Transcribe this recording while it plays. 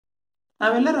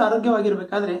ನಾವೆಲ್ಲರೂ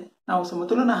ಆರೋಗ್ಯವಾಗಿರಬೇಕಾದ್ರೆ ನಾವು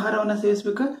ಸಮತೋಲನ ಆಹಾರವನ್ನು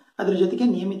ಸೇವಿಸಬೇಕು. ಅದರ ಜೊತೆಗೆ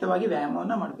ನಿಯಮಿತವಾಗಿ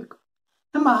ವ್ಯಾಯಾಮವನ್ನು ಮಾಡಬೇಕು.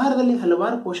 ನಮ್ಮ ಆಹಾರದಲ್ಲಿ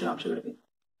ಹಲವಾರು ಪೋಷಕಾಂಶಗಳಿವೆ.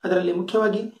 ಅದರಲ್ಲಿ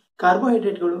ಮುಖ್ಯವಾಗಿ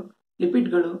ಕಾರ್ಬೋಹೈಡ್ರೇಟ್ಗಳು,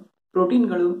 ಲಿಪಿಡ್ಗಳು,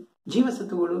 ಪ್ರೋಟೀನ್ಗಳು,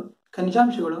 ಜೀವಸತ್ವಗಳು,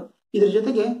 ಖನಿಜಾಂಶಗಳು, ಇದರ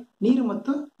ಜೊತೆಗೆ ನೀರು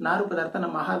ಮತ್ತು ನಾರು ಪದಾರ್ಥ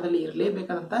ನಮ್ಮ ಆಹಾರದಲ್ಲಿ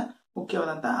ಇರಲೇಬೇಕಾದಂತಹ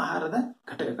ಮುಖ್ಯವಾದಂತಹ ಆಹಾರದ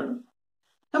ಘಟಕಗಳು.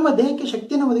 ನಮ್ಮ ದೇಹಕ್ಕೆ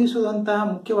ಶಕ್ತಿಯನ್ನು ಒದಗಿಸುವಂತಹ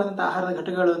ಮುಖ್ಯವಾದಂತಹ ಆಹಾರದ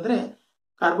ಘಟಕಗಳು ಅಂದರೆ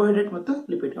ಕಾರ್ಬೋಹೈಡ್ರೇಟ್ ಮತ್ತು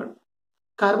ಲಿಪಿಡ್ಗಳು.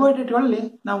 ಕಾರ್ಬೋಹೈಡ್ರೇಟ್ಗಳಲ್ಲಿ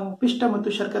ನಾವು ಪಿಷ್ಟ ಮತ್ತು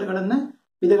ಶರ್ಕರೆಗಳನ್ನ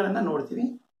ವಿಧಗಳನ್ನ ನೋಡ್ತೀವಿ.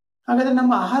 ಹಾಗಾದ್ರೆ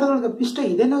ನಮ್ಮ ಆಹಾರದೊಳಗೆ ಪಿಷ್ಟ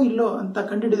ಇದೇನೋ ಇಲ್ಲೋ ಅಂತ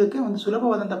ಕಂಡುಹಿಡಿಯೋದಕ್ಕೆ ಒಂದು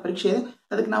ಸುಲಭವಾದಂತಹ ಪರೀಕ್ಷೆ ಇದೆ.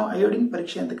 ಅದಕ್ಕೆ ನಾವು ಅಯೋಡಿನ್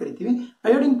ಪರೀಕ್ಷೆ ಅಂತ ಕರಿತೀವಿ.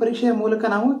 ಅಯೋಡಿನ್ ಪರೀಕ್ಷೆಯ ಮೂಲಕ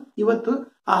ನಾವು ಇವತ್ತು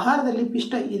ಆಹಾರದಲ್ಲಿ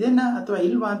ಪಿಷ್ಟ ಇದೆನಾ ಅಥವಾ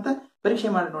ಇಲ್ವಾ ಅಂತ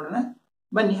ಪರೀಕ್ಷೆ ಮಾಡಿ ನೋಡೋಣ.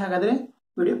 ಬನ್ನಿ ಹಾಗಾದ್ರೆ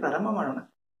ವಿಡಿಯೋ ಪ್ರಾರಂಭ ಮಾಡೋಣ.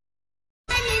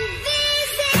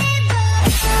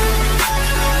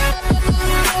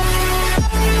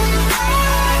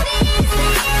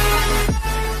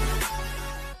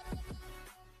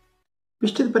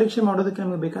 ಪಿಷ್ಟದ ಪರೀಕ್ಷೆ ಮಾಡೋದಕ್ಕೆ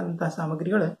ನಮಗೆ ಬೇಕಾದಂತಹ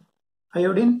ಸಾಮಗ್ರಿಗಳು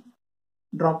ಅಯೋಡಿನ್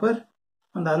ಡ್ರಾಪರ್,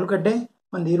 ಒಂದು ಆಲೂಗಡ್ಡೆ,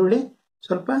 ಒಂದು ಈರುಳ್ಳಿ,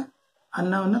 ಸ್ವಲ್ಪ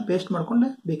ಅನ್ನವನ್ನು ಪೇಸ್ಟ್ ಮಾಡ್ಕೊಂಡು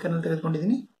ಬೇಕರ್ನಲ್ಲಿ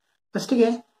ತೆಗೆದುಕೊಂಡಿದ್ದೀನಿ. ಫಸ್ಟಿಗೆ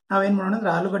ನಾವೇನು ಮಾಡೋಣ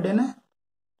ಅಂದ್ರೆ ಆಲೂಗಡ್ಡೆನ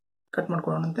ಕಟ್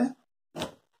ಮಾಡ್ಕೊಳ್ಳೋಣಂತೆ.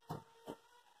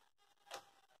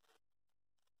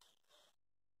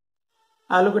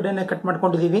 ಆಲೂಗಡ್ಡೆನ ಕಟ್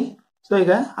ಮಾಡ್ಕೊಂಡಿದ್ದೀವಿ. ಸೊ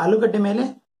ಈಗ ಆಲೂಗಡ್ಡೆ ಮೇಲೆ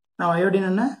ನಾವು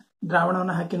ಅಯೋಡಿನನ್ನ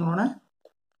ದ್ರಾವಣವನ್ನು ಹಾಕಿ ನೋಡೋಣ.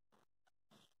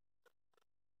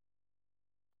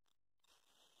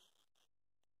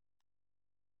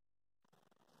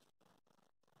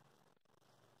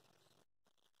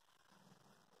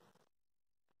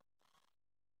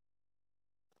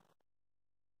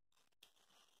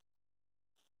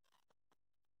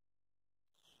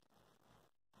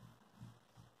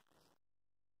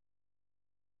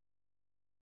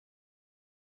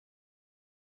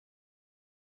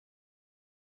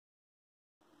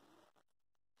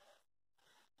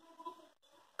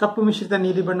 ಕಪ್ಪು ಮಿಶ್ರಿತ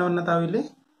ನೀಲಿ ಬಣ್ಣವನ್ನು ತಾವಿಲ್ಲಿ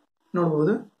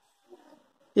ನೋಡಬಹುದು.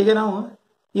 ಈಗ ನಾವು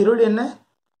ಈರುಳ್ಳಿಯನ್ನ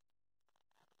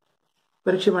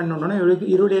ಪರೀಕ್ಷೆ ಮಾಡಿ ನೋಡೋಣ.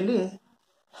 ಈರುಳ್ಳಿಯಲ್ಲಿ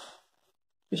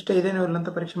ಇಷ್ಟ ಇದೇನೋ ಇಲ್ಲ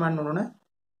ಅಂತ ಪರೀಕ್ಷೆ ಮಾಡಿ ನೋಡೋಣ.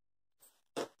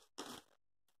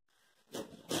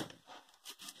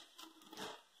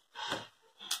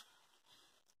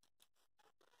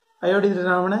 ಅಯೋಡಿನ್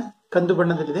ದ್ರಾವಣ ಕಂದು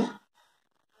ಬಣ್ಣದಲ್ಲಿದೆ.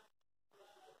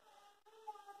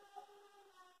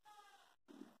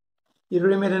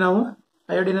 ಈರುಳ್ಳಿ ಮೇಲೆ ನಾವು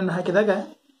ಅಯೋಡಿನ್ ಅನ್ನು ಹಾಕಿದಾಗ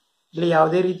ಇಲ್ಲಿ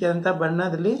ಯಾವುದೇ ರೀತಿಯಾದಂತಹ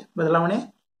ಬಣ್ಣದಲ್ಲಿ ಬದಲಾವಣೆ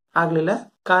ಆಗಲಿಲ್ಲ.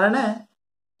 ಕಾರಣ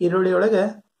ಈರುಳ್ಳಿಯೊಳಗೆ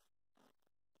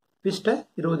ಪಿಷ್ಟ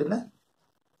ಇರುವುದಿಲ್ಲ.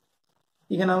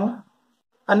 ಈಗ ನಾವು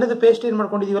ಅನ್ನದ ಪೇಸ್ಟ್ ಏನ್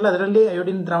ಮಾಡ್ಕೊಂಡಿದೀವಲ್ಲ ಅದರಲ್ಲಿ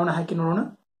ಅಯೋಡಿನ್ ದ್ರಾವಣ ಹಾಕಿ ನೋಡೋಣ.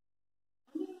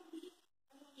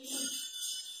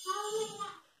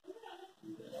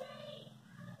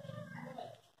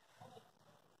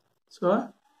 ಸೊ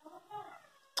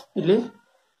ಇಲ್ಲಿ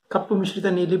ಕಪ್ಪು ಮಿಶ್ರಿತ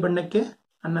ನೀಲಿ ಬಣ್ಣಕ್ಕೆ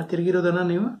ಅನ್ನ ತಿರುಗಿರೋದನ್ನ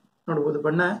ನೀವು ನೋಡಬಹುದು.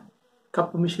 ಬಣ್ಣ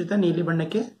ಕಪ್ಪು ಮಿಶ್ರಿತ ನೀಲಿ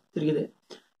ಬಣ್ಣಕ್ಕೆ ತಿರುಗಿದೆ.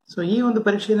 ಸೊ ಈ ಒಂದು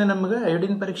ಪರೀಕ್ಷೆಯಿಂದ ನಮಗೆ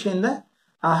ಅಯೋಡಿನ್ ಪರೀಕ್ಷೆಯಿಂದ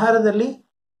ಆಹಾರದಲ್ಲಿ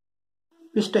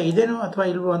ಪಿಷ್ಟ ಇದೇನೋ ಅಥವಾ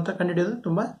ಇಲ್ವೋ ಅಂತ ಕಂಡುಹಿಡಿಯೋದು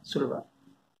ತುಂಬಾ ಸುಲಭ.